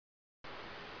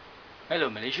Hello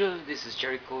Malaysia, this is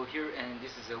Jericho here and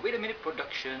this is a Wait a Minute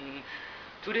production.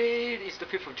 Today is the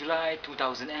 5th of July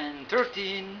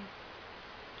 2013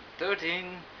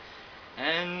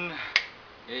 and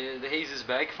the haze is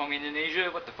back from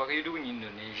Indonesia. What the fuck are you doing in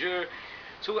Indonesia?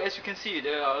 So as you can see,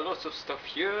 there are lots of stuff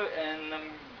here and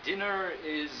dinner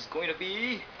is going to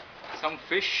be some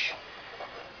fish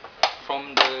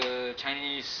from the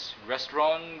Chinese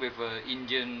restaurant with an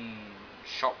Indian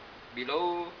shop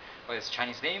below, or its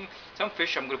Chinese name. Some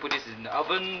fish, I'm going to put this in the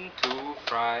oven to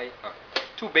fry,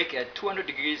 to bake at 200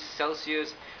 degrees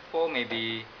Celsius for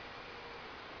maybe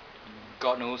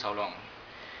God knows how long.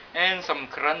 And some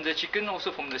keranda chicken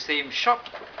also from the same shop,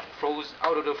 froze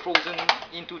out of the frozen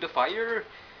into the fire.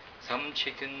 Some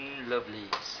chicken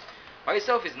lovelies. By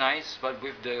itself is nice, but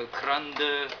with the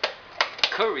keranda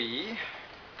curry,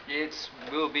 it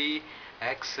will be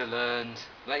excellent.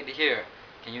 Like here,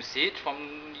 can you see it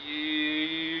from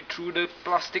through the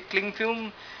plastic cling film?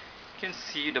 You can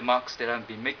see the marks that I've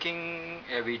been making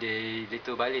every day,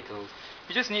 little by little.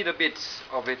 You just need a bit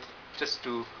of it just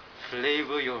to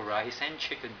flavor your rice and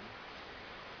chicken.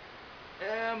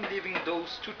 I'm leaving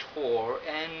those to thaw,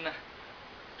 and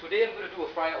today I'm going to do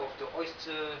a fry of the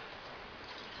oyster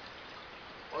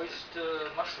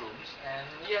mushrooms, and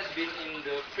it has been in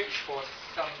the fridge for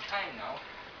some time now.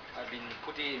 I've been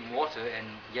putting it in water and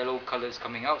yellow colors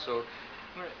coming out, so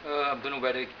I don't know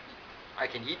whether I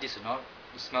can eat this or not.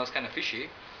 It smells kind of fishy,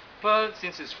 but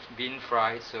since it's been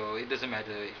fried, so it doesn't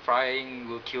matter. Frying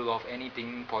will kill off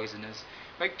anything poisonous,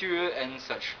 bacteria and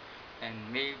such,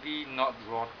 and maybe not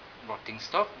rotting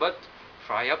stuff, but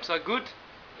fry-ups are good.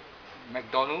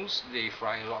 McDonald's, they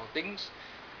fry a lot of things,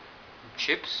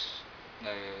 chips,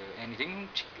 anything.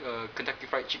 Kentucky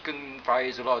Fried Chicken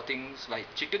fries a lot of things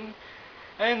like chicken,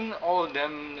 and all of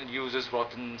them uses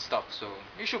rotten stuff, so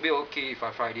it should be okay if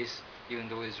I fry this even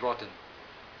though it's rotten.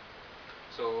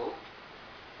 So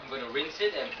I'm going to rinse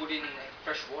it and put in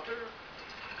fresh water,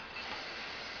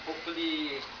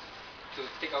 hopefully to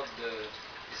take out the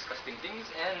disgusting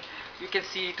things. And you can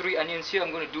see 3 onions here.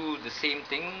 I'm going to do the same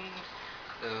thing,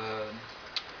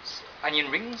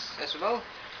 onion rings as well.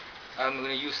 I'm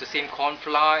going to use the same corn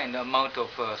flour and the amount of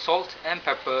salt and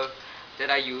pepper that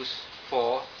I use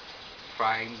for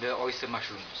frying the oyster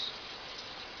mushrooms.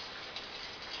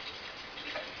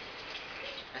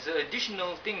 As an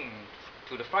additional thing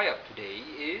to the fry up today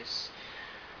is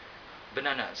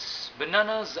bananas.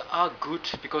 Bananas are good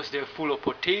because they're full of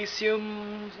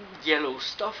potassium, yellow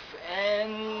stuff,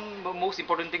 and the most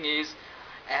important thing is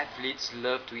athletes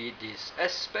love to eat this,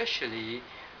 especially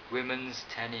women's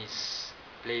tennis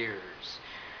players.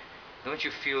 Don't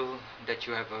you feel that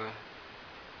you have a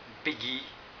biggie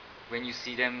when you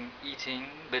see them eating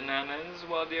bananas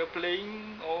while they are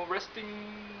playing or resting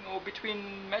or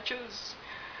between matches?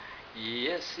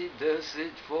 Yes, it does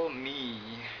it for me.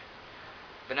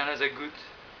 Bananas are good,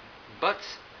 but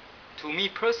to me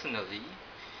personally,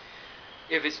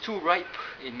 if it's too ripe,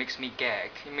 it makes me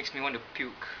gag. It makes me want to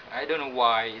puke. I don't know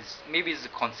why. Maybe it's the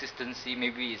consistency,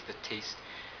 maybe it's the taste.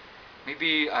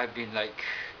 Maybe I've been like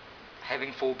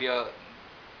having phobia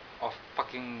of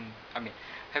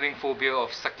having phobia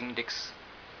of sucking dicks.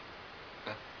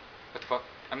 What the fuck?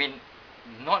 I mean,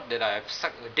 not that I've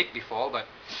sucked a dick before, but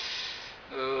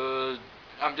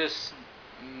I'm just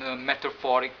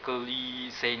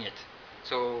metaphorically saying it.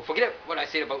 So forget what I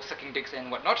said about sucking dicks and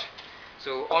whatnot.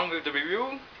 So on with the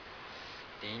review.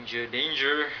 Danger,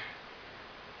 danger.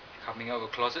 Coming out of a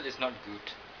closet is not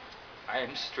good. I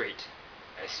am straight.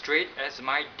 As straight as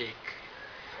my dick.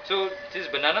 So these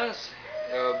bananas,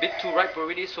 a bit too ripe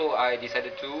already, so I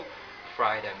decided to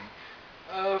fry them.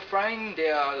 Frying,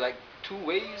 there are like 2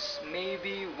 ways.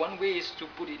 Maybe one way is to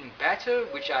put it in batter,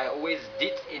 which I always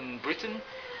did in Britain.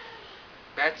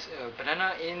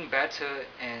 Banana in batter,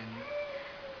 and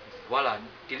voila,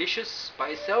 delicious by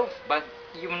itself, but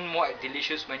even more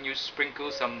delicious when you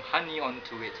sprinkle some honey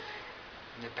onto it.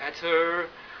 The batter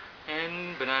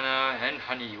and banana and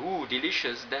honey, ooh,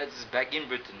 delicious. That's back in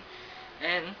Britain.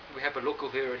 And we have a local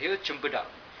here, Cempedak.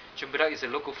 Cempedak is a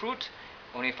local fruit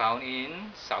only found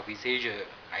in Southeast Asia,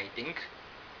 I think.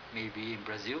 Maybe in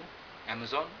Brazil,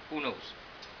 Amazon, who knows?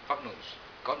 Fuck knows,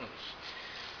 God knows.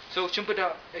 So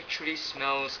Cempedak actually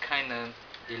smells kinda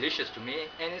delicious to me,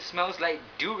 and it smells like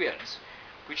durians,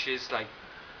 which is like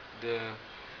the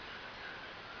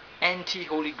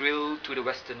anti-holy grail to the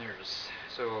Westerners.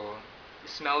 So the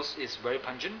smells is very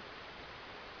pungent,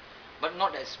 but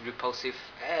not as repulsive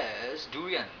as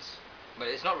durians. But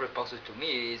it's not repulsive to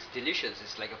me, it's delicious.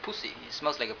 It's like a pussy. It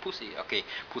smells like a pussy. Okay,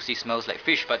 pussy smells like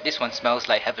fish, but this one smells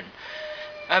like heaven.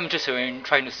 I'm just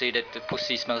trying to say that the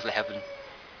pussy smells like heaven.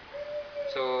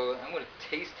 So I'm going to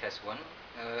taste test one.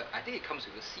 I think it comes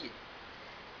with a seed.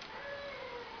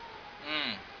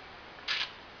 Mm.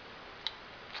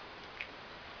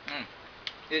 Mm.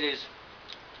 It is.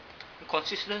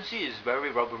 Consistency is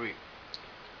very rubbery.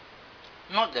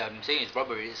 Not that I'm saying it's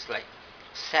rubbery. It's like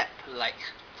sap. Like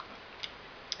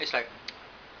it's like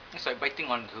it's like biting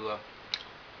onto a.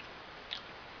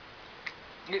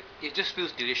 It just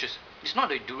feels delicious. It's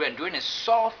not a durian. Durian is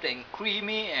soft and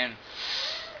creamy and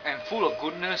full of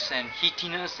goodness and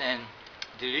heatiness and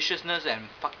deliciousness and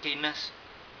fuckiness.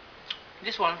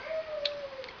 This one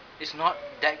is not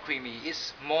that creamy.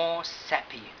 It's more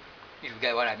sappy. If you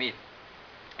get what I mean.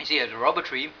 You see, the rubber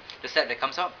tree, the sap that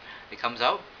comes out, it comes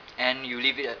out, and you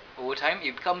leave it over time,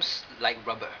 it becomes like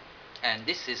rubber. And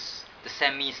this is the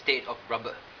semi-state of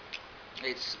rubber.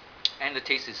 It's and the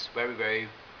taste is very very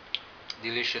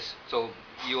delicious. So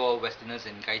you all Westerners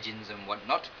and gaijins and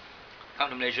whatnot, come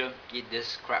to Malaysia, eat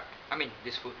this crap. I mean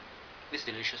this food. It's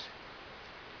delicious.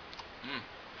 Mm.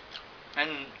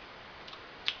 And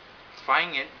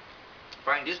frying it,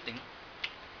 frying this thing,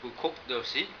 will cook the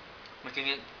seed, making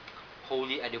it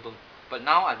wholly edible. But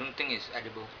now I don't think it's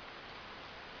edible.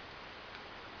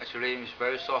 Actually, it's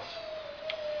very soft.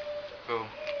 So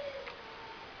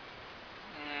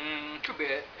should be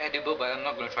edible, but I'm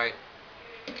not gonna try it.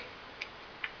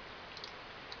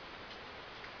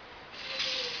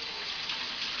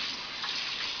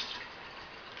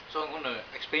 So I'm going to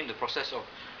explain the process of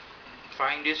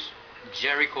frying this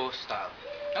Jericho style.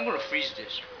 I'm going to freeze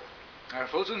this. I've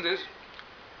frozen this.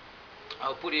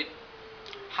 I'll put it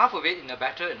half of it in the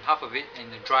batter and half of it in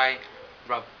the dry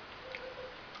rub.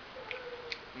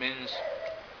 Means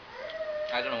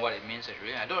I don't know what it means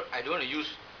actually. I don't want to use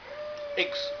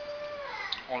eggs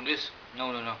on this.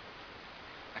 No.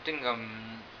 I think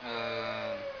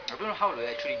I don't know how to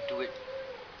actually do it.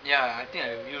 Yeah, I think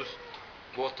I use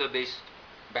water-based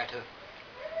batter.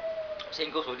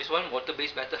 Same goes for this one,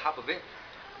 water-based batter, half of it.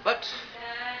 But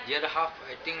the other half,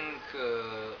 I think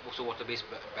also water-based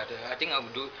batter. I think I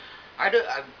would do either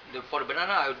for the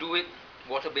banana, I'll do it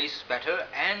water-based batter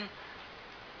and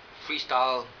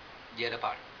freestyle the other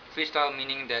part. Freestyle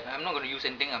meaning that I'm not going to use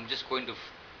anything. I'm just going to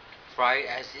fry it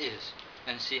as is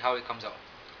and see how it comes out.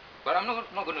 But I'm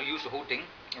not going to use the whole thing.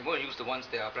 I'm going to use the ones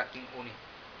that are blackened only.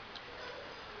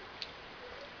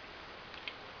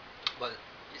 But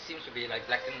it seems to be like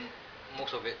blackened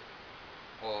most of it,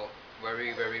 or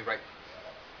very very ripe.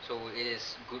 So it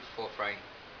is good for frying.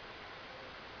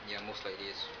 Yeah, most likely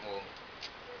it is. Or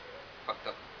fucked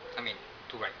up. I mean,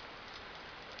 too ripe.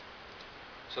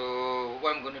 So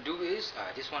what I'm gonna do is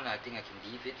this one I think I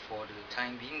can leave it for the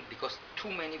time being because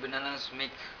too many bananas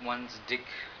make one's dick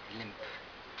limp.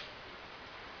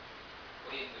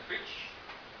 Put it in the fridge.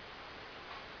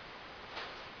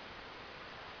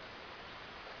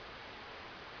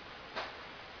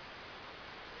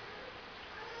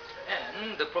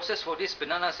 And the process for this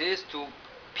bananas is to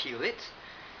peel it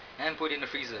and put it in the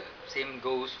freezer. Same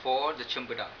goes for the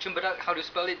Cempedak. Cempedak, how do you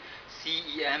spell it?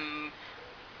 Cempedak.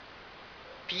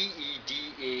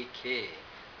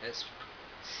 That's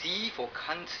C for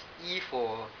cunt, E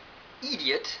for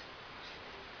idiot,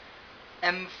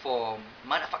 M for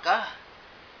motherfucker,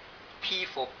 P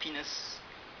for penis,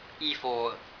 E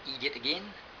for idiot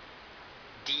again,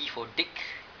 D for dick,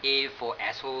 A for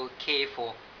asshole, K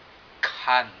for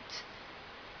cunt.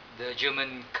 The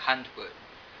German cunt word.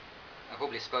 I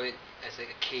hope they spell it as a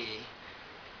K.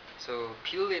 So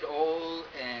peel it all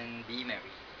and be merry.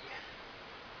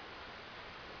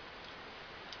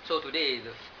 So today,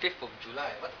 the 5th of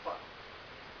July, what the fuck?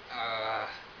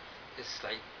 It's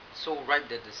like so ripe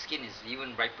that the skin is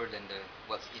even riper than the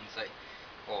what's inside,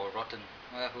 or rotten.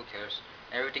 Well, who cares?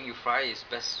 Everything you fry is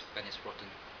best when it's rotten,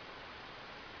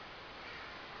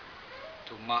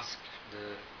 to mask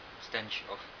the stench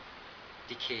of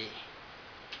decay.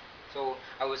 So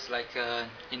I was like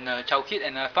in Chowkit,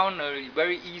 and I found a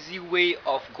very easy way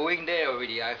of going there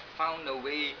already. I found a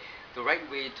way, the right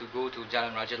way to go to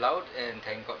Jalan Raja Laut, and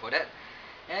thank God for that.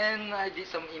 And I did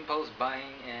some impulse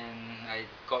buying, and I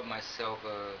got myself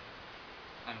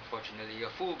unfortunately a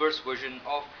full burst version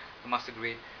of the master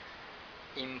grade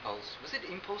Impulse. Was it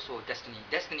Impulse or Destiny?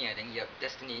 Destiny, I think. Yep,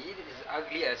 Destiny. It is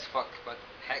ugly as fuck, but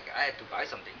heck, I had to buy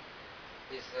something.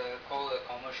 It's called a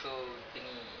commercial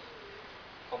thingy,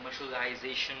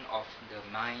 commercialization of the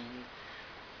mind,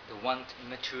 the want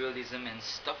materialism and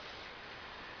stuff.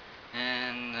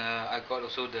 And I got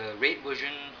also the raid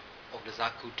version of the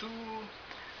Zaku 2,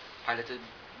 piloted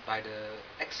by the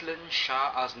excellent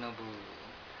Shah Aznavour.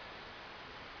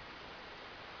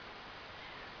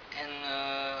 And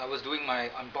I was doing my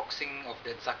unboxing of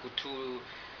the Zaku 2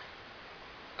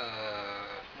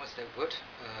 what's that word?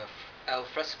 Al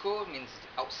fresco means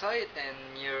outside,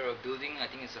 and near a building. I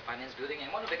think it's a finance building.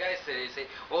 And one of the guys say,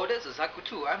 "Oh, that's a Zaku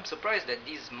too." I'm surprised that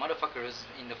these motherfuckers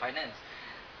in the finance,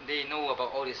 they know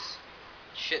about all this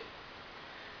shit.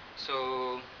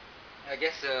 So I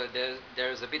guess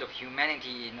there's a bit of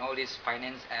humanity in all these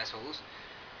finance assholes.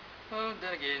 Well,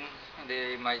 then again,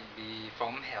 they might be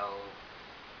from hell.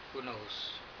 Who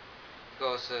knows?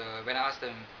 Because when I asked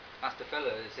the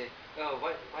fella, they say, "Oh,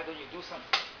 why don't you do some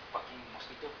fucking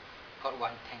mosquito?" Got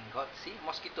one, thank God. See,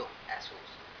 mosquito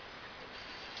assholes.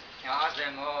 And I asked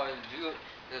them, "Oh, do you,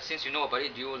 since you know about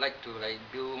it, do you like to like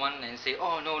build one?" And say,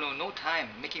 "Oh, no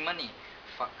time, making money."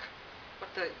 Fuck. What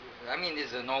the? I mean,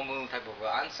 it's a normal type of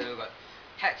answer, but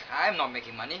heck, I'm not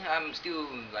making money. I'm still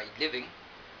like living.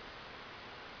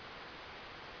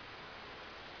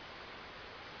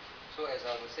 So as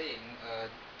I was saying,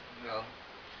 well,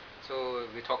 so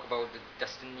we talk about the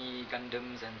Destiny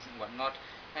Gundams and whatnot,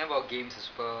 and about games as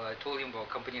well. I told him about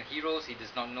Company of Heroes. He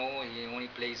does not know. He only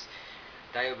plays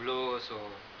Diablo.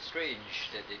 So strange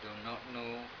that they do not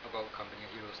know about Company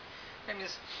of Heroes. That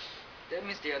means that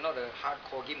means they are not a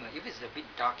hardcore gamer. If it's a bit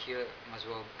dark here, might as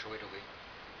well throw it away.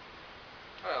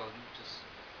 Well, just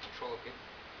throw it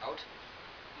out.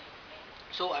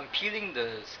 So I'm peeling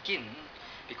the skin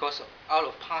because out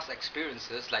of past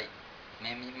experiences, like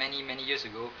many years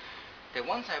ago, that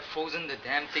once I've frozen the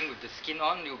damn thing with the skin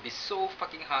on, it will be so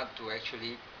fucking hard to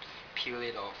actually peel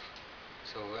it off.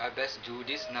 So I best do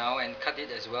this now and cut it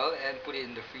as well and put it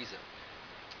in the freezer.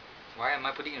 Why am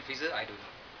I putting it in the freezer? I don't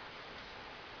know.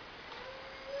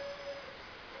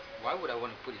 Why would I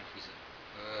want to put it in the freezer?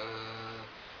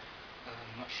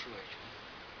 I'm not sure actually.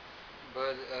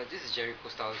 But this is Jericho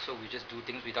style, so we just do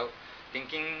things without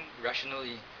thinking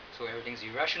rationally. So everything's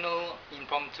irrational,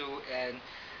 impromptu, and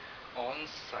on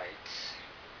site.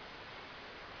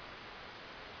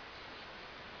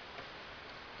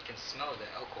 You can smell the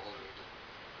alcohol already.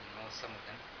 You know, some of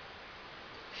them.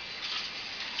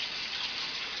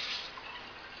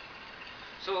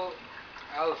 So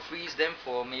I'll freeze them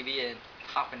for maybe a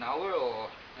half an hour or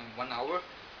 1 hour.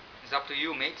 It's up to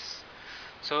you, mates.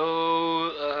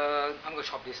 So I'm gonna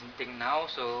chop this thing now.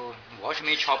 So watch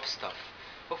me chop stuff.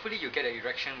 Hopefully you get an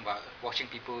erection while watching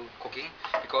people cooking,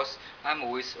 because I'm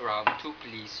always around to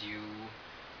please you.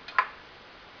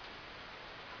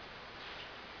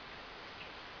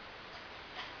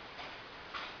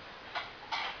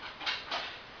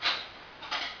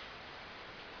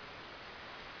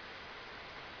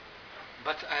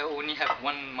 But I only have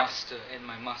one master, and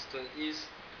my master is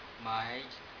my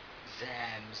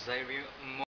Zaire.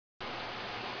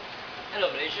 Hello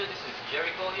Malaysia, this is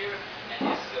Jericho here, and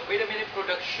this is a Wait a Minute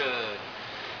production.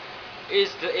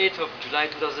 It's the 8th of July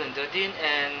 2013,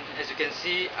 and as you can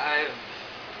see, I've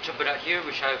Cempedak here,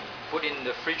 which I've put in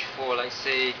the fridge for like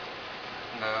say,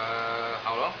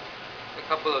 how long? A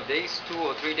couple of days, 2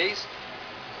 or 3 days,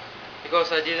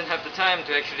 because I didn't have the time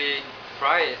to actually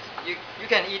fry it. You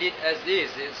can eat it as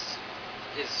is.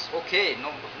 It's okay,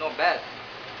 not bad.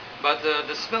 But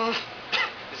the smell,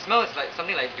 the smell is like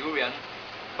something like durian,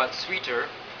 but sweeter.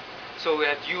 So we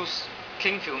have to use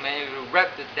cling film and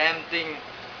wrap the damn thing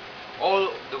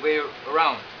all the way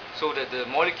around, so that the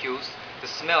molecules, the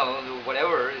smell,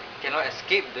 whatever, cannot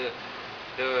escape the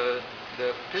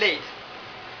plate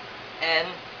and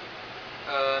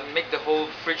make the whole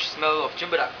fridge smell of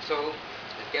Cempedak. So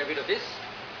let's get rid of this.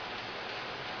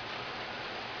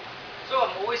 So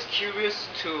I'm always curious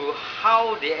to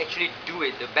how they actually do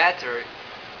it, the batter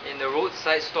in the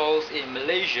roadside stalls in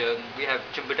Malaysia. We have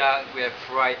Cempedak, we have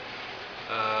fried,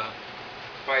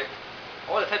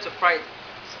 all the types of fried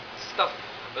stuff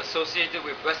associated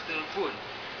with Western food.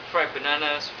 Fried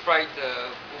bananas, fried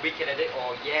ubi Canada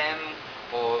or yam,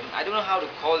 or I don't know how to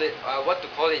call it, what to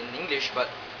call it in English, but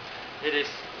it is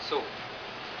so.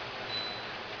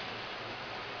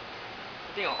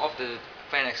 I think I'm off the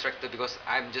fan extractor because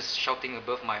I'm just shouting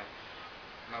above my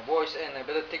voice, and I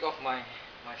better take off my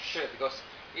shirt because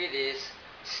it is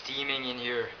steaming in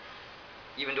here,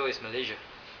 even though it's Malaysia.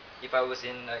 If I was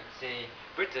in like say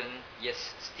Britain,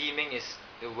 yes, steaming is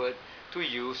the word to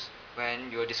use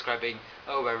when you're describing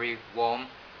a very warm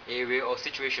area or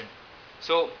situation.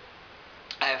 So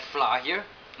I have flour here,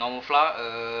 normal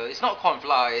flour. It's not corn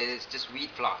flour, it's just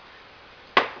wheat flour,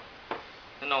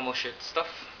 the normal shit stuff.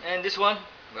 And this one,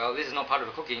 well, this is not part of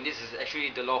the cooking. This is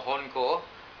actually the lohon ko.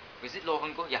 Is it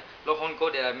lohon ko? Yeah, lohon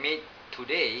ko that I made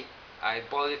today. I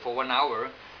boiled it for 1 hour,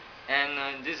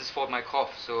 and this is for my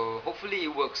cough. So hopefully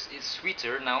it works. It's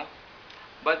sweeter now,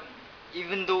 but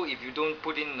even though if you don't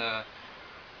put in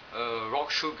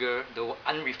rock sugar, the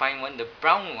unrefined one, the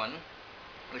brown one,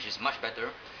 which is much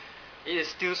better, it is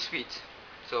still sweet.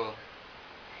 So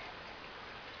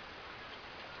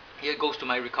here goes to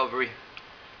my recovery,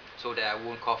 so that I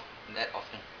won't cough that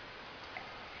often.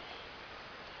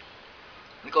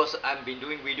 Because I've been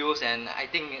doing videos, and I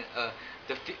think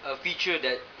a feature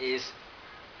that is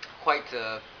quite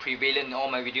prevalent in all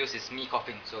my videos is me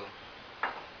coughing. So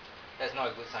that's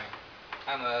not a good sign.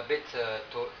 I'm a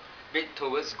bit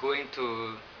towards going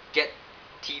to get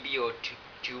TB or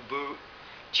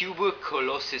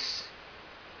tuberculosis,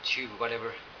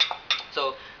 whatever.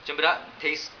 So Cempedak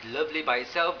tastes lovely by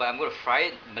itself, but I'm going to fry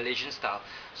it Malaysian style.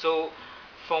 So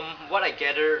from what I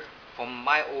gather from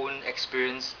my own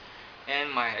experience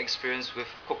and my experience with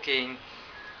cooking,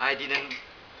 I didn't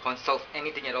consult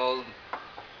anything at all.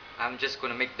 I'm just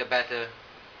going to make the batter,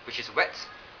 which is wet,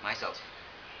 myself.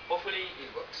 Hopefully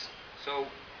it works. So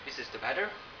this is the batter.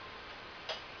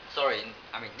 Sorry,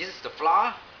 I mean this is the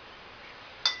flour,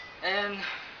 and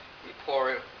we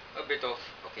pour a bit of,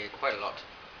 okay, quite a lot.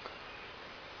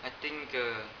 I think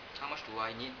how much do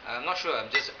I need? I'm not sure. I'm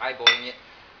just eyeballing it.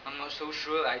 I'm not so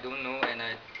sure. I don't know, and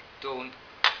I don't.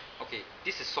 Okay,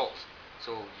 this is salt,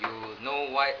 so you know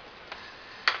why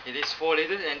it is 4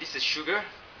 liters, and this is sugar.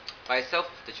 By itself,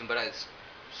 the cempedak is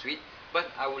sweet,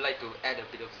 but I would like to add a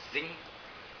bit of zing,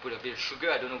 put a bit of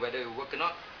sugar. I don't know whether it will work or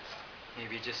not.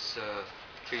 Maybe just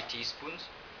 3 teaspoons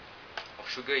of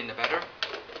sugar in the batter.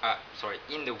 Sorry,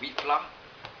 in the wheat flour,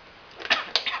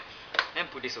 and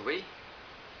put this away.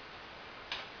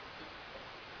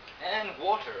 And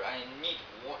water. I need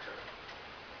water.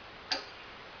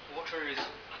 Water is.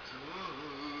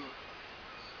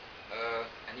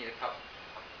 I need a cup.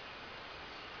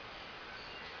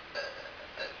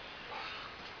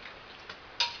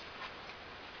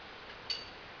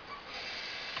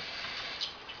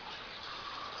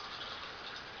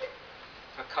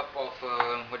 A cup of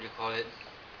what do you call it?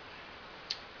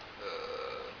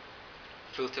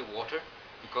 Filtered water,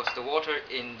 because the water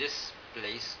in this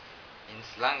place in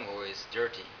Selangor is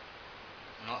dirty,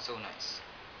 not so nice.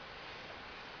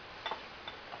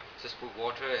 Just put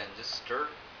water and just stir.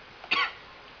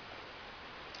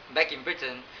 Back in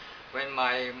Britain, when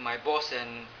my boss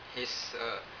and his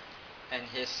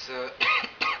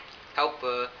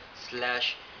helper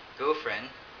slash girlfriend,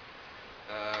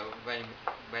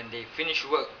 when they finish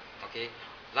work, okay,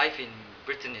 life in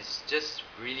Britain is just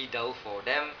really dull for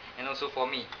them and also for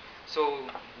me. So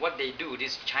what they do,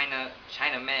 this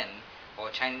Chinaman or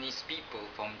Chinese people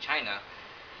from China,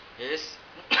 is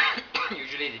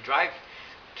usually they drive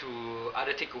to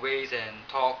other takeaways and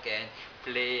talk and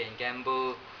play and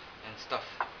gamble and stuff.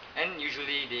 And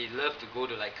usually they love to go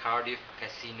to like Cardiff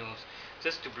casinos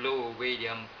just to blow away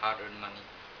their hard-earned money.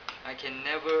 I can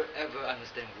never ever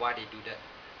understand why they do that.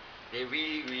 They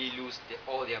really lose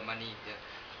all their money,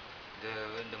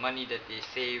 the money that they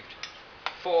saved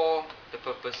for the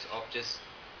purpose of just,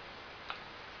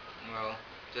 well,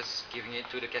 just giving it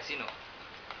to the casino.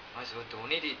 Might as well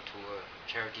donate it to a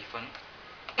charity fund.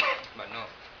 But no.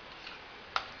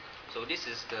 So this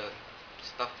is the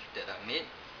stuff that I made.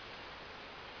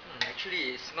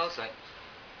 Actually, it smells like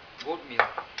oatmeal.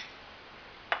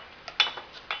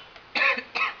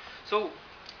 So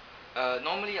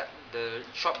normally the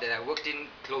shop that I worked in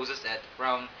closes at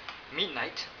around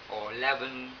midnight or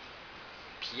 11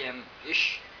 p.m.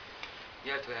 ish.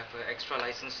 You have to have an extra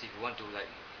license if you want to like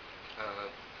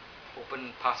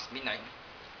open past midnight.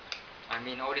 I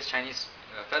mean, all these Chinese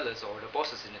fellas or the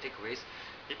bosses in the takeaways,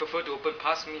 they prefer to open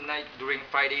past midnight during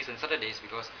Fridays and Saturdays,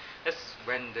 because that's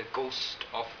when the ghost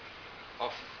of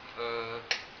what?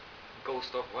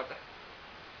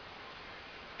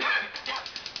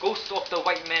 Ghost of the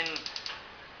white man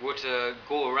would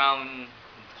go around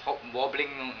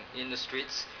wobbling in the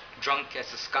streets, drunk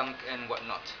as a skunk and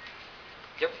whatnot.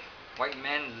 Yep, white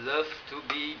men love to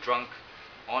be drunk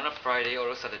on a Friday or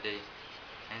a Saturday,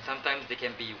 and sometimes they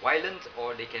can be violent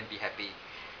or they can be happy.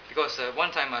 Because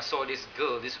one time I saw this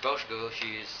girl, this Welsh girl.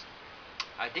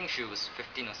 I think she was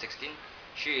 15 or 16.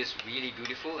 She is really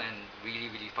beautiful and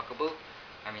really fuckable.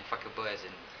 I mean fuckable as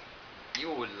in you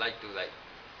would like to like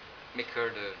make her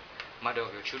the mother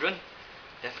of your children,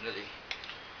 definitely.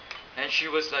 And she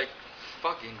was like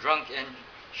fucking drunk, and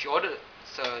she ordered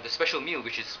the special meal,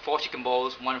 which is 4 chicken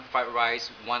balls, 1 fried rice,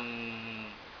 1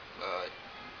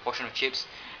 portion of chips,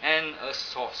 and a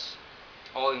sauce,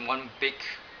 all in one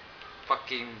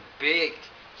fucking big,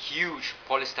 huge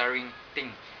polystyrene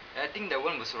thing. And I think that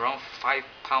one was around £5,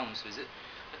 was it?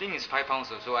 I think it's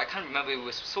 £5 or so. I can't remember. It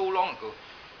was so long ago.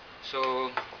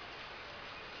 So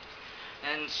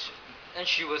and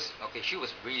she was okay. She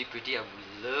was really pretty. I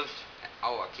loved.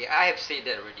 Oh, okay. I have said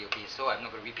that already. Okay, so I'm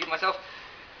not gonna repeat myself.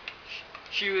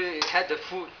 She had the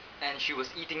food and she was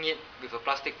eating it with a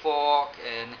plastic fork,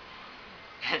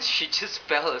 and she just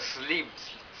fell asleep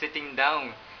sitting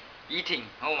down eating.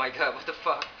 Oh my god, what the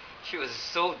fuck? She was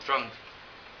so drunk.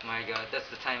 My god, that's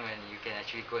the time when you can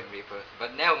actually go and rape her.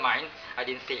 But never mind, I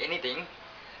didn't say anything.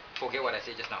 Forget what I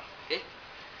said just now, okay?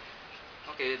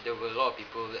 Okay, there were a lot of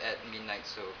people at midnight,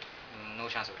 so no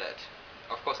chance of that.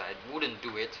 Of course, I wouldn't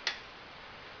do it.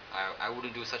 I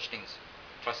wouldn't do such things.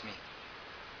 Trust me.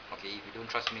 Okay, if you don't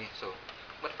trust me, so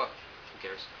what the fuck? Who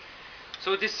cares?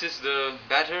 So this is the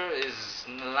batter is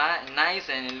nice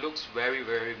and it looks very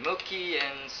milky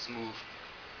and smooth.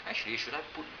 Actually, should I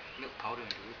put milk powder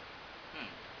into it?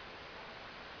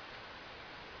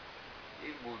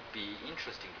 It would be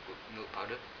interesting to put milk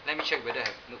powder. Let me check whether I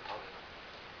have milk powder.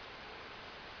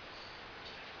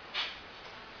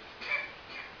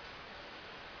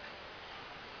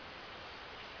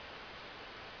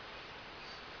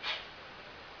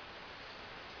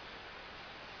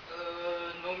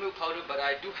 No milk powder, but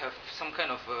I do have some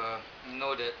kind of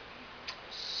that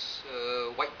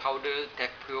white powder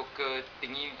tapioca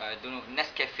thingy. I don't know,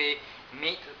 Nescafe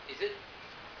made. Is it?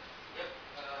 Yep.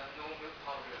 No milk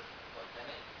powder. God damn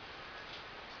it.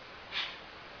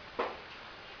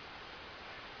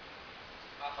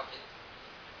 Ah, fuck it.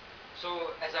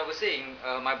 So as I was saying,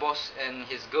 my boss and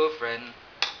his girlfriend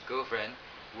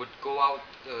would go out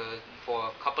for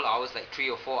a couple hours, like 3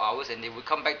 or 4 hours, and they would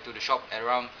come back to the shop at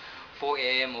around 4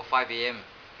 a.m. or 5 a.m.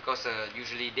 because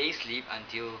usually they sleep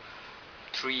until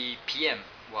 3 p.m.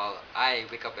 while I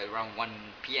wake up at around 1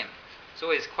 p.m.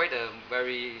 So it's quite a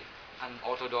very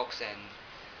unorthodox and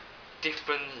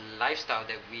different lifestyle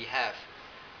that we have.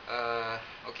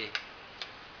 Okay,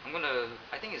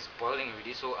 I think it's boiling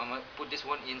already, so I'm gonna put this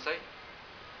one inside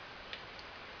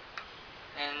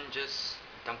and just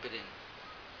dump it in.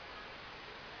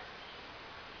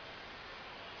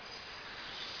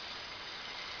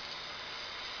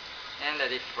 And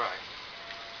let it fry.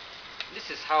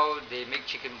 This is how they make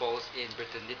chicken balls in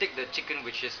Britain. They take the chicken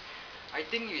which is, I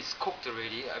think it's cooked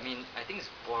already. I think it's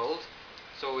boiled,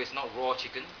 so it's not raw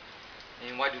chicken.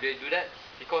 And why do they do that?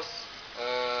 Because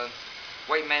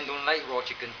white men don't like raw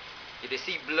chicken. If they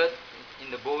see blood in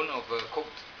the bone of a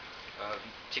cooked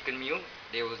chicken meal,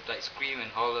 they will like scream and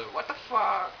holler, "What the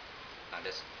fuck?"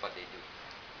 That's what they do.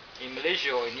 In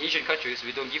Malaysia or in Asian countries,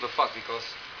 we don't give a fuck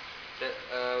because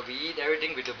we eat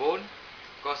everything with the bone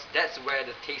because that's where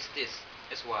the taste is.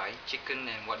 That's why chicken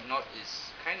and whatnot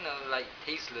is kind of like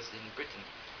tasteless in Britain.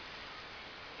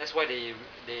 That's why they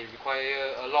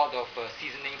require a lot of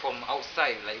seasoning from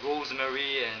outside, like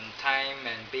rosemary and thyme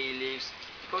and bay leaves,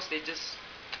 because they just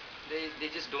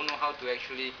don't know how to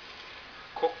actually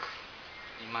cook,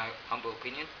 in my humble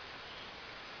opinion.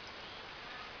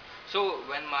 So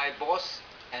when my boss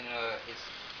and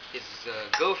his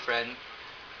girlfriend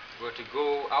were to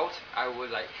go out, I would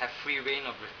like have free reign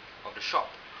of the shop.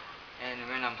 And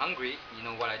when I'm hungry, you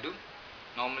know what I do?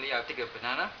 Normally I'll take a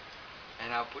banana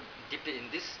and I'll dip it in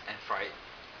this and fry it.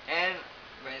 And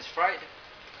when it's fried,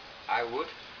 I would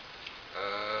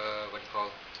what do you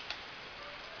call?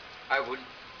 I would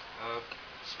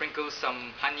sprinkle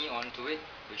some honey onto it,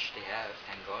 which they have,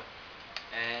 thank God.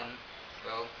 And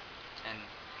well,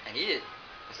 and eat it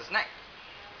as a snack.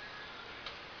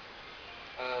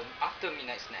 After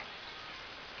midnight snack.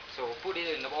 So put it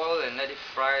in the oil and let it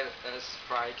fry as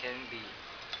fry can be.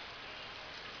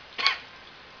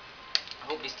 I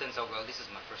hope this turns out well. This is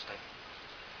my first time.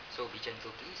 So be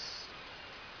gentle, please.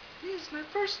 This is my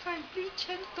first time. Be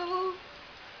gentle.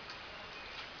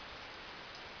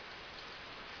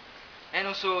 And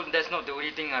also, that's not the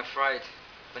only thing I fried.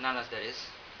 Bananas, that is.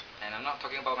 And I'm not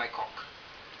talking about my cock.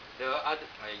 The other,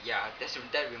 yeah,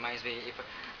 that reminds me. If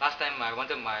last time I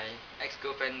wanted my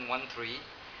ex-girlfriend 1-3,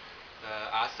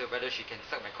 asked her whether she can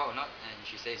suck my cock or not, and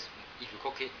she says if you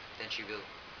cook it, then she will.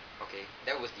 Okay,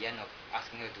 that was the end of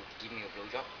asking her to give me a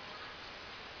blowjob.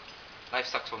 Life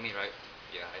sucks for me, right?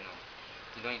 Yeah, I know.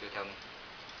 You don't need to tell me.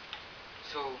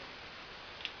 So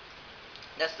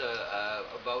that's the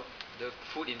about the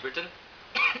food in Britain.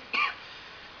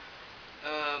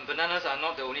 Bananas are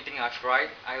not the only thing I fried.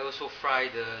 I also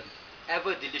fried the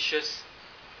ever delicious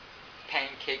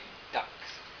pancake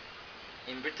ducks.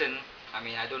 In Britain,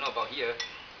 I don't know about here.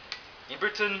 In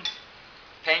Britain,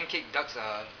 pancake ducks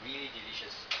are really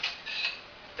delicious.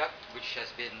 Duck which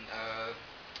has been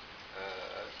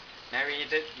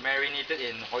marinated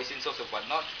in hoisin sauce or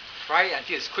whatnot, fry it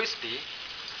until it's crispy,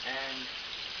 and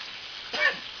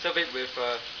serve it with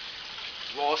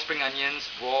raw spring onions,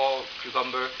 raw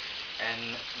cucumber,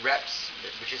 and wraps,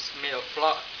 which is made of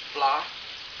flour,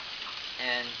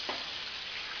 and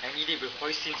eat it with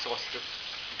hoisin sauce,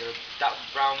 the dark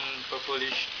brown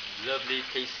purplish lovely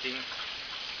tasting,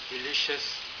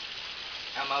 delicious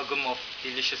amalgam of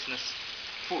deliciousness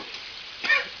food.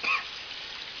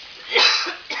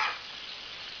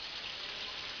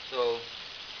 So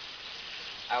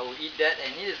I will eat that,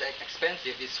 and it is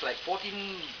expensive. It's like 14,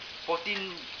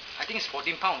 I think it's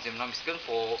 14 pounds if I'm not mistaken,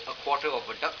 for a quarter of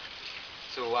a duck.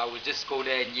 So I would just go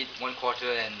there and eat one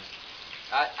quarter, and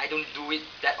I don't do it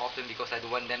that often because I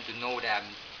don't want them to know that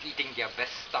I'm eating their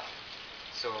best stuff.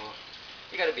 So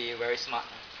you gotta be very smart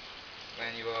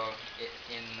when you are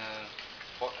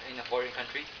in a foreign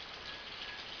country.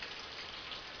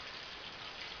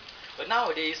 But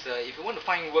nowadays, if you want to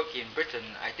find work in Britain,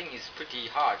 I think it's pretty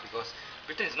hard because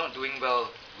Britain is not doing well,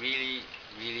 really,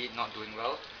 really not doing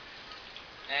well.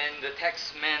 And the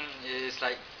taxman is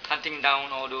like hunting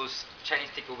down all those Chinese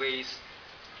takeaways.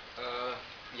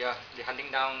 Yeah, they're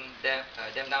hunting down them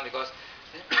down because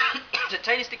the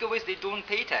Chinese takeaways, they don't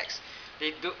pay tax.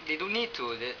 They don't need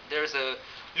to. There's a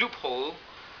loophole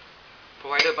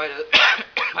provided by the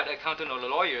by the accountant or the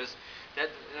lawyers that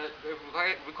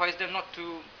requires them not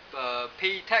to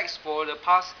pay tax for the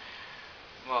past,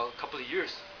 well, couple of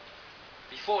years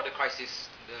before the crisis,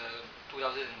 the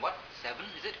 2000 and what 7,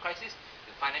 is it, crisis,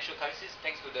 the financial crisis,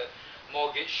 thanks to the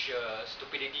mortgage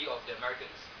stupidity of the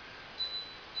Americans.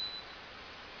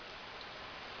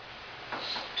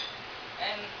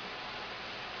 and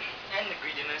and the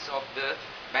greediness of the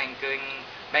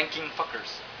banking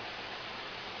fuckers.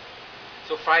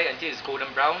 So fry until it's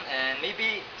golden brown, and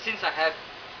maybe since I have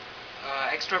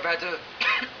extra batter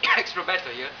extra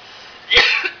batter here,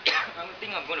 I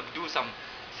think I'm gonna do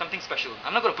something special.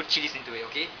 I'm not gonna put chilies into it,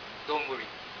 okay? Don't worry.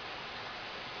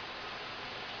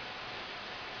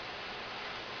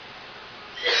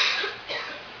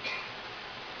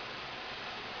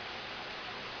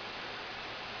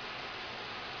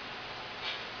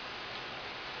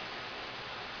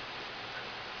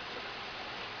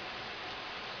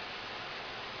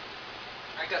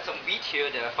 I got some wheat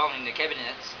here that I found in the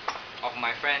cabinets of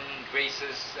my friend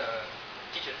Grace's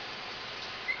kitchen,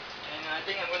 and I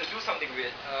think I'm going to do something with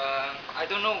it. I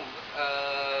don't know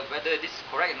whether this is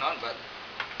correct or not, but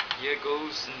here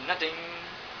goes nothing.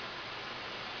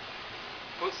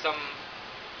 Put some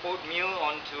oatmeal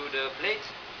onto the plate.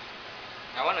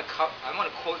 I want to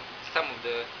coat some of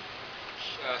the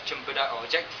Cempedak or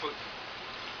jackfruit.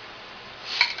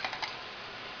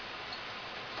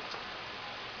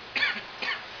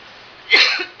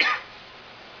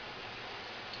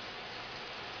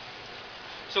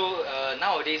 So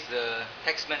nowadays the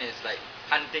taxman is like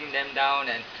hunting them down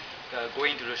and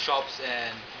going to the shops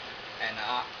and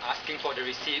asking for the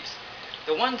receipts.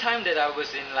 The one time that I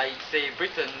was in, like, say,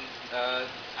 Britain,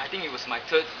 I think it was my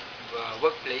third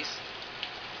workplace.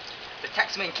 The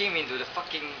taxman came into the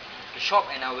shop,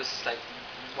 and I was like,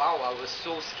 wow, I was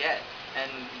so scared.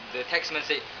 And the taxman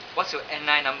said, "What's your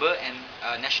NI number and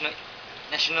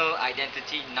national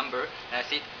identity number?" And I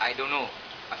said, "I don't know,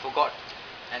 I forgot."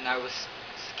 And I was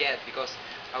scared because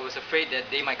I was afraid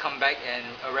that they might come back and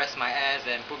arrest my ass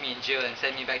and put me in jail and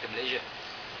send me back to Malaysia.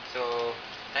 So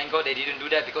thank God they didn't do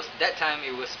that, because that time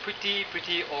it was pretty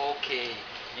okay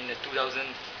in the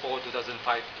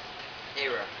 2004-2005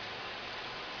 era.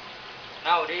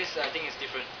 Nowadays I think it's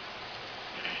different.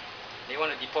 They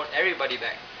want to deport everybody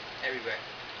back, everywhere.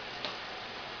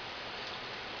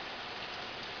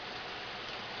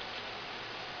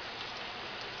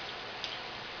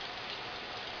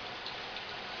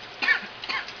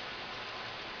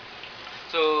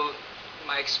 So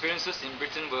my experiences in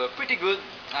Britain were pretty good.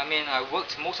 I mean, I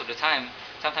worked most of the time.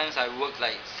 Sometimes I worked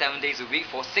like 7 days a week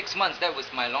for 6 months. That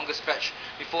was my longest stretch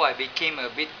before I became a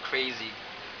bit crazy.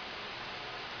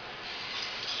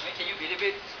 I mean, can you believe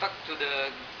it? Stuck to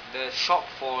the shop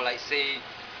for, like, say,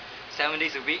 7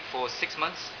 days a week for 6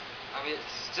 months. I mean,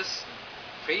 it's just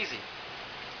crazy.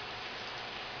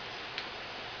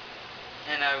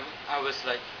 And I was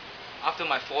like, after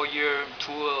my 4-year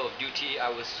tour of duty, I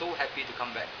was so happy to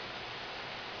come back.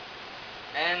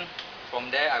 And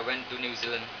from there I went to New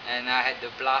Zealand, and I had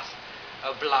a blast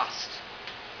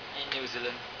in New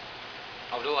Zealand.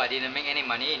 Although I didn't make any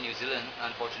money in New Zealand,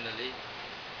 unfortunately.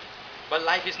 But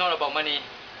life is not about money.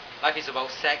 Life is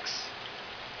about sex,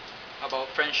 about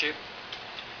friendship,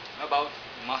 about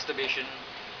masturbation,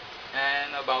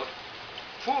 and about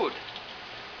food,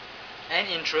 and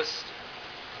interest,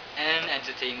 and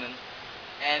entertainment,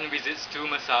 and visits to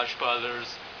massage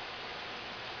parlors.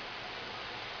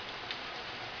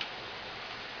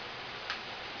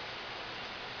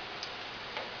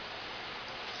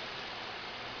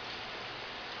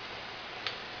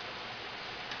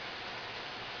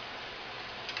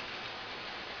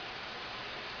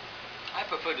 I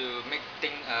prefer to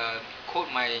coat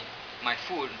my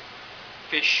food,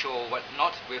 fish or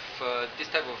whatnot, with this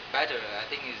type of batter. I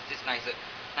think is this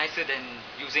nicer than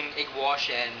using egg wash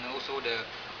and also the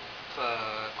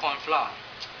corn flour,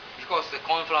 because the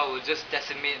corn flour will just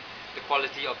decimate the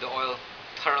quality of the oil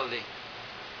thoroughly.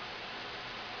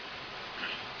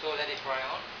 So let it fry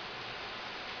on.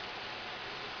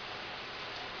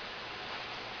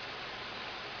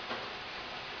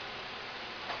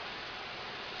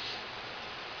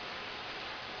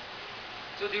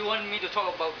 So do you want me to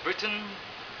talk about Britain?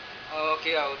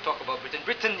 Okay, I'll talk about Britain.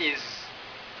 Britain is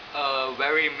a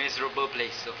very miserable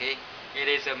place, okay? It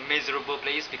is a miserable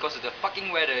place because of the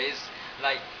fucking weather. It's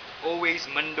like always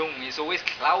mendung, it's always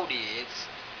cloudy,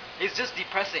 it's just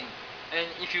depressing. And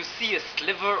if you see a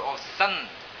sliver of sun,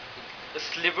 a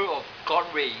sliver of God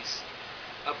rays,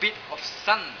 a bit of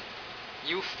sun,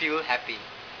 you feel happy.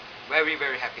 Very,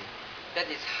 very happy. That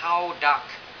is how dark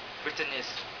Britain is.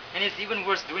 And it's even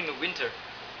worse during the winter.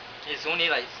 It's only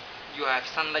like you have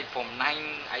sunlight from 9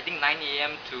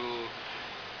 a.m. to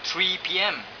 3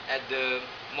 p.m. at the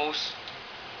most,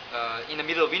 in the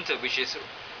middle of winter, which is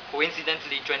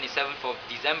coincidentally 27th of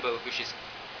December, which is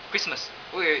Christmas.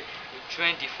 Wait,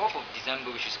 24th of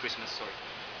December, which is Christmas. Sorry,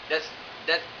 that's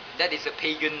that is a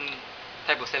pagan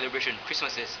type of celebration.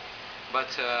 Christmas is,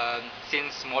 but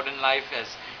since modern life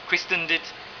has christened it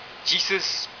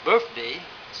Jesus' birthday,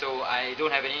 so I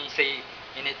don't have any say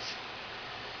in it.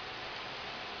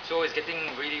 So it's getting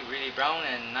really, really brown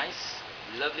and nice,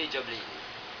 lovely jubbly.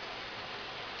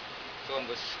 So I'm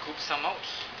going to scoop some out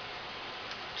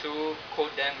to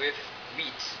coat them with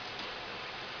wheat.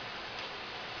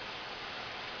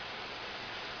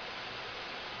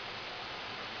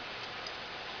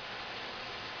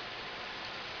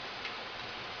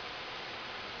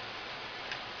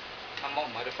 Come out,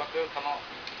 motherfucker, come out.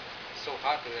 It's so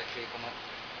hard to actually come out.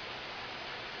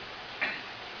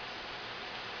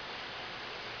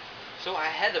 So I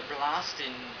had a blast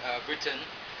in Britain.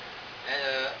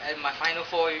 At my final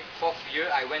fourth year,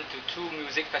 I went to 2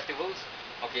 music festivals.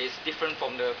 Okay, it's different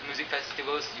from the music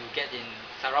festivals you get in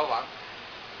Sarawak.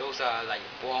 Those are like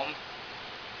bomb.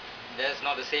 That's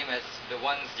not the same as the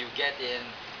ones you get in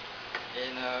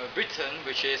Britain,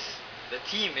 which is the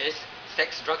theme is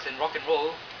sex, drugs, and rock and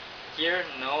roll. Here,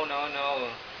 no,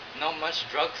 not much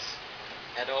drugs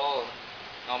at all,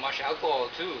 not much alcohol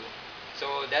too.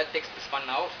 So that takes the fun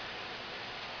out.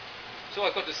 So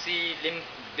I got to see Limp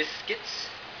Biscuits.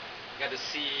 Got to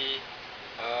see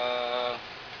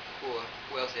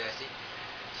who else did I see?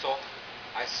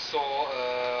 I saw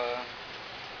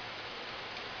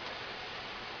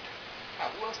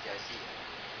who else did I see?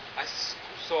 I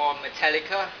saw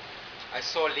Metallica. I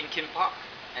saw Linkin Park,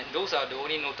 and those are the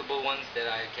only notable ones that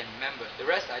I can remember. The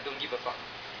rest I don't give a fuck.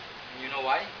 You know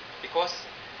why? Because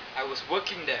I was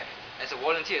working there as a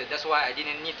volunteer. That's why I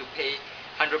didn't need to pay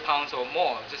 £100 or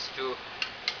more just to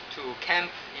camp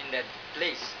in that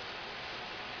place.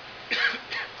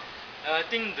 I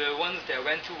think the ones that I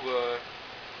went to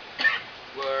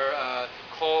were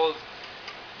called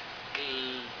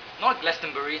not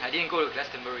Glastonbury. I didn't go to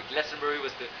Glastonbury. Glastonbury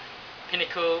was the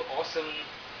pinnacle,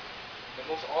 the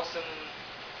most awesome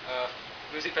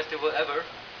music festival ever.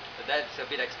 But that's a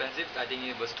bit expensive. I think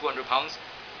it was £200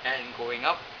 and going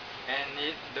up,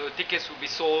 and the tickets would be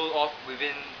sold off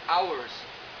within hours.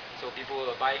 So people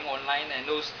are buying online, and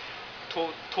those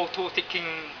total ticket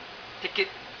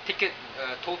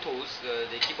totals,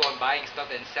 they keep on buying stuff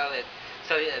and sell it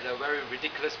at a very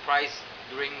ridiculous price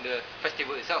during the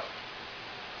festival itself.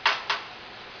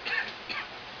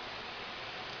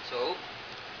 So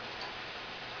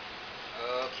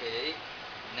okay,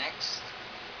 next.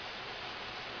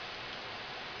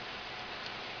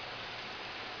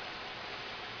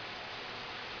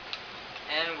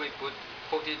 And we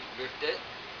coat it with that,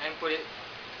 and put it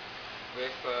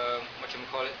with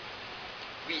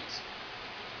wheat.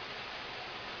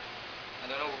 I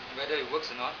don't know whether it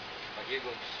works or not, but here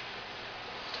goes.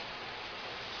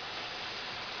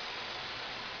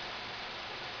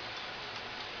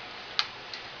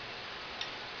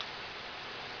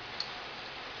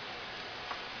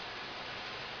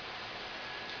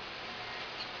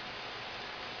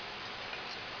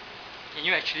 Can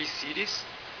you actually see this?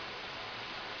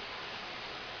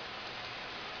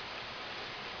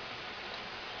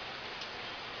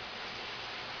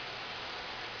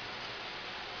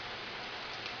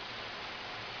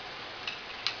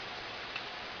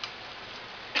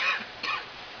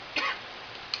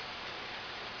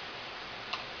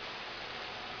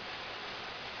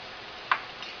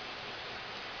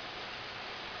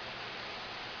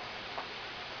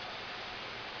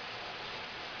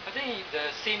 I think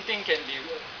the same thing can be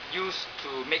used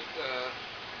to make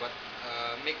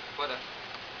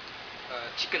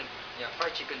chicken, yeah,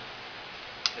 fried chicken.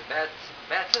 The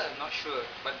batter I'm not sure,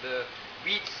 but the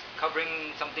wheat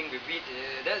covering something with wheat,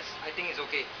 that's I think is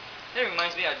okay. That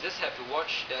reminds me, I just have to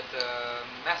watch that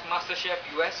MasterChef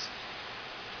US.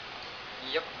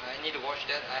 Yep, I need to watch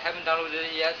that. I haven't downloaded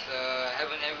it yet. I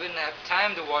haven't even had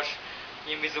time to watch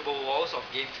Invisible Walls of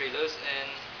game trailers, and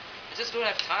I just don't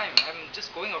have time. I'm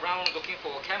just going around looking for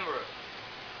a camera.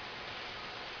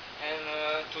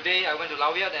 And today I went to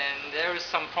Laoyat, and there is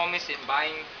some promise in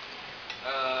buying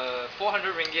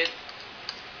 400 ringgit,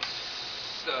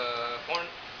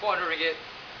 400 ringgit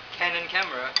Canon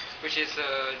camera, which is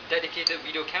a dedicated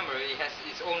video camera. It has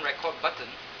its own record button,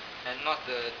 and not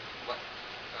the what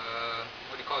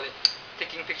do you call it,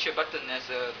 taking picture button as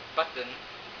a button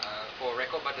for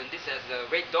record button. This has a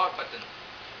red dot button.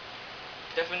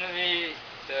 Definitely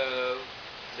the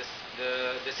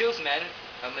the salesman,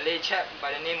 a Malay chap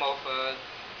by the name of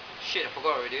shit, I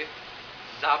forgot already.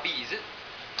 Zabi, is it?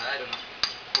 I don't know.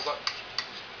 Forgot.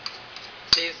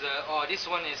 Says oh, this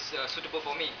one is suitable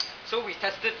for me. So we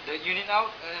tested the unit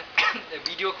out, the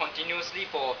video continuously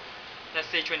for let's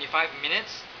say 25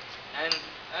 minutes, and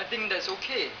I think that's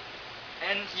okay.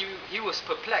 And he was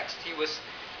perplexed. He was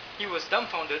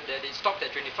dumbfounded that it stopped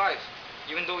at 25,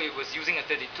 even though it was using a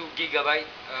 32 gigabyte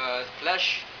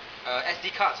flash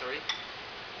SD card. Sorry,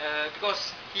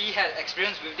 because he had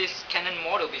experience with this Canon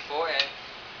model before, and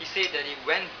he said that it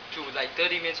went to like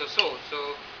 30 minutes or so.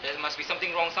 So there must be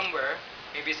something wrong somewhere.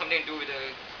 Maybe something to do with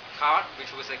the card,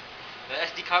 which was the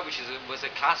SD card, which was a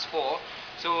class 4.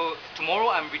 So tomorrow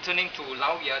I'm returning to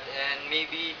Laoyat, and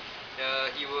maybe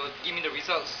he will give me the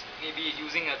results. Maybe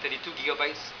using a 32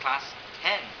 gigabytes class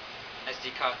 10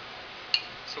 SD card.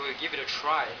 So we'll give it a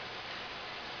try.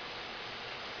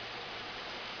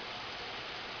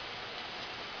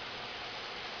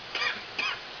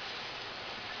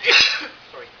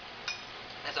 Sorry.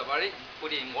 That's about it.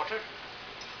 Put it in water.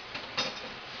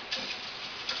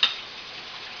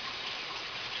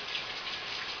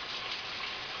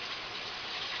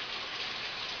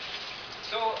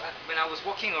 So when I was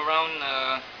walking around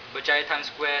Berjaya Times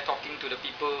Square talking to the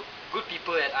people, good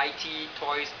people at IT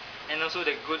Toys, and also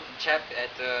the good chap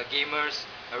at Gamers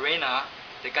Arena,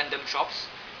 the Gundam shops,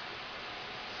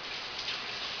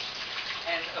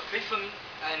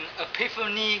 an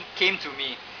epiphany came to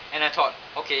me, and I thought,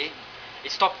 okay,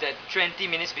 it stopped at 20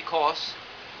 minutes because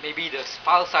maybe the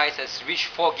file size has reached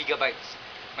 4 gigabytes.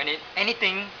 When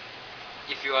anything,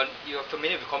 if you're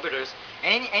familiar with computers,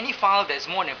 any file that's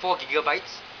more than 4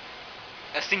 gigabytes,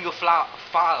 a single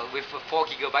file with 4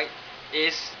 gigabyte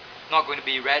is not going to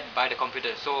be read by the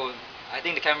computer. So I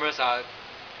think the cameras are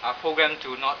programmed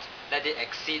to not let it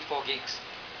exceed 4 gigs.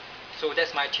 So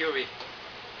that's my theory.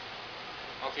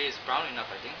 Okay, it's brown enough,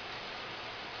 I think.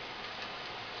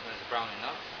 So it's brown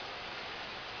enough.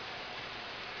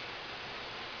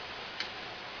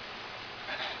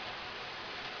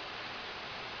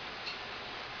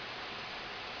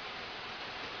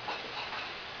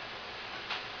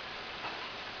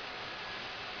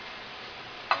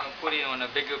 I'll put it on a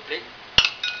bigger plate.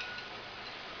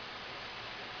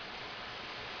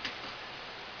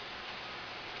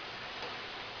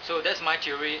 So that's my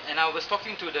theory, and I was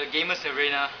talking to the Gamers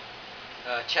Arena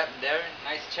chap there,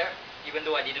 nice chap, even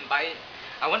though I didn't buy it.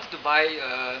 I wanted to buy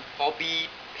a hobby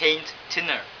paint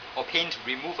thinner or paint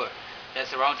remover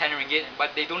that's around 10 ringgit,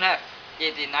 but they don't have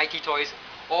it in IT Toys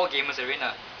or Gamers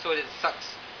Arena, so it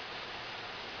sucks.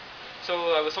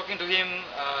 So I was talking to him,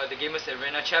 the Gamers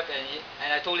Arena chap,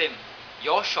 and I told him,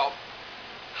 your shop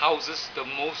houses the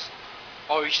most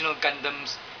original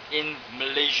Gundams in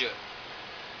Malaysia.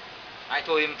 I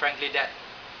told him frankly that,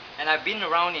 and I've been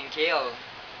around in KL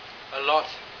a lot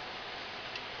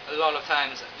of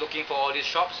times looking for all these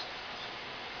shops.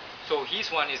 So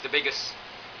his one is the biggest,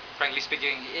 frankly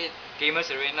speaking. Gamers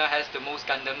Arena has the most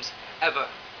Gundams ever,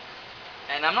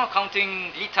 and I'm not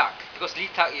counting Litak, because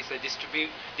Litak is a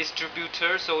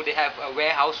distributor, so they have a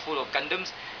warehouse full of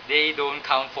Gundams. They don't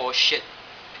count for shit.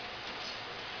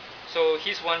 So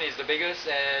his one is the biggest,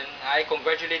 and I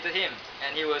congratulated him,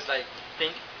 and he was like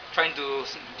trying to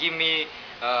give me,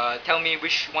 tell me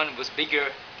which one was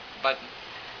bigger, but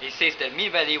he says that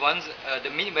Mid-Valley ones, the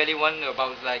Mid-Valley one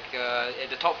about like at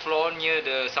the top floor near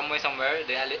the somewhere,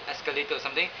 the escalator or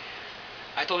something.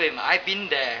 I told him I've been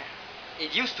there.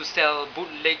 It used to sell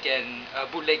bootleg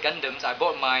bootleg Gundams. I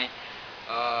bought my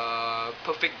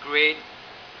perfect grade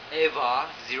Eva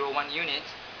 01 unit.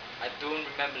 I don't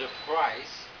remember the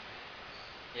price.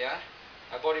 Yeah,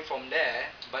 I bought it from there,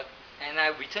 and I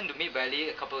returned to Mid Valley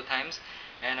a couple of times,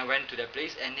 and I went to that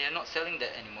place, and they are not selling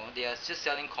that anymore. They are just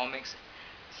selling comics,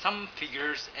 some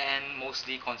figures and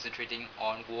mostly concentrating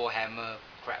on Warhammer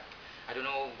crap. I don't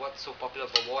know what's so popular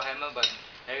about Warhammer, but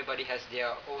everybody has their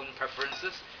own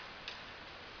preferences.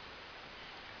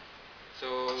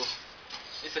 So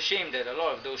it's a shame that a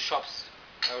lot of those shops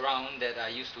around that I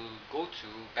used to go to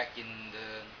back in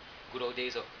the good old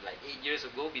days of like 8 years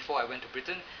ago before I went to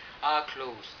Britain are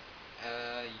closed.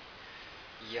 Uh,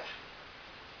 yeah.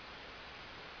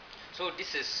 So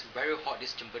this is very hot,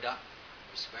 this Cempedak.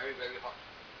 It's very hot.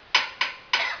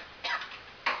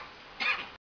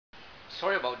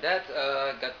 Sorry about that,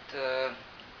 got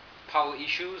power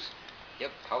issues.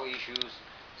 Yep, power issues.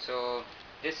 So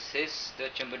this is the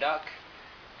Cempedak,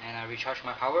 and I recharge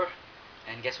my power,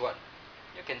 and guess what?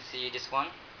 You can see this one,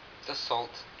 the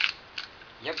salt.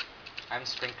 Yep, I'm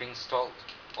sprinkling salt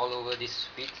all over this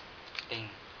sweet thing.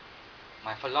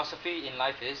 My philosophy in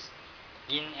life is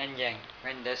yin and yang.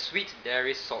 When there's sweet, there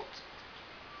is salt.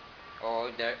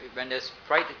 Or there, when there's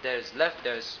right, there's left,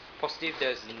 there's positive,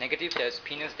 there's negative, there's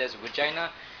penis, there's vagina,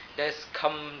 there's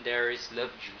cum, there is love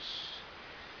juice.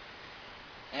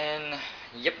 And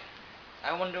yep,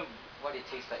 I wonder what it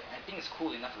tastes like. I think it's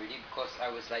cool enough already because I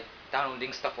was like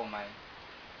downloading stuff uh,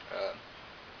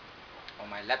 on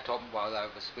my laptop while I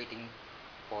was waiting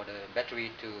for the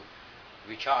battery to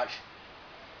recharge.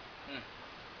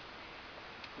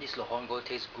 This Lohongo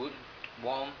tastes good,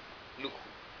 warm,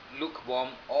 lukewarm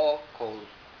or cold.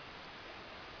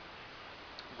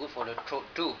 Good for the throat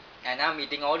too. And I'm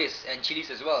eating all this and chilies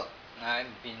as well. I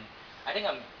think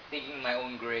I'm digging my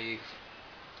own grave.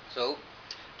 So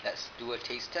let's do a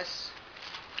taste test.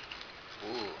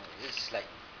 Ooh, it's like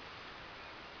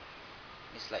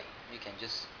you can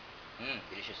just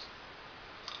delicious.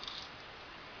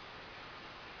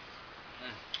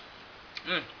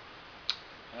 Mmm.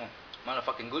 Oh,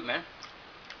 motherfucking good, man.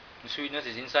 The sweetness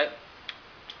is inside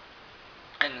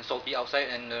and salty outside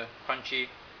and crunchy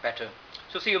batter.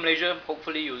 So see you Malaysia.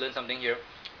 Hopefully you learn something here.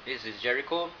 This is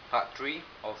Jericho part 3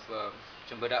 of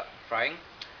Cempedak frying.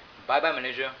 Bye bye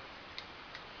Malaysia.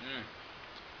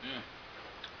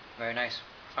 Very nice,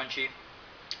 crunchy,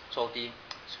 salty,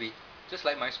 sweet, just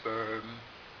like my sperm.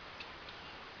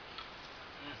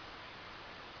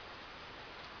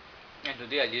 And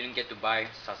today I didn't get to buy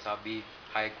Sasabi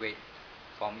high grade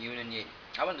from Union 8.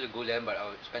 I wanted to go there, but I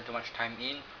would spend too much time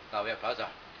in Lawyer Plaza.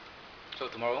 So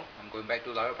tomorrow I'm going back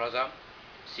to Lawyer Plaza,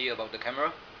 see about the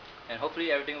camera, and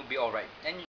hopefully everything will be alright. And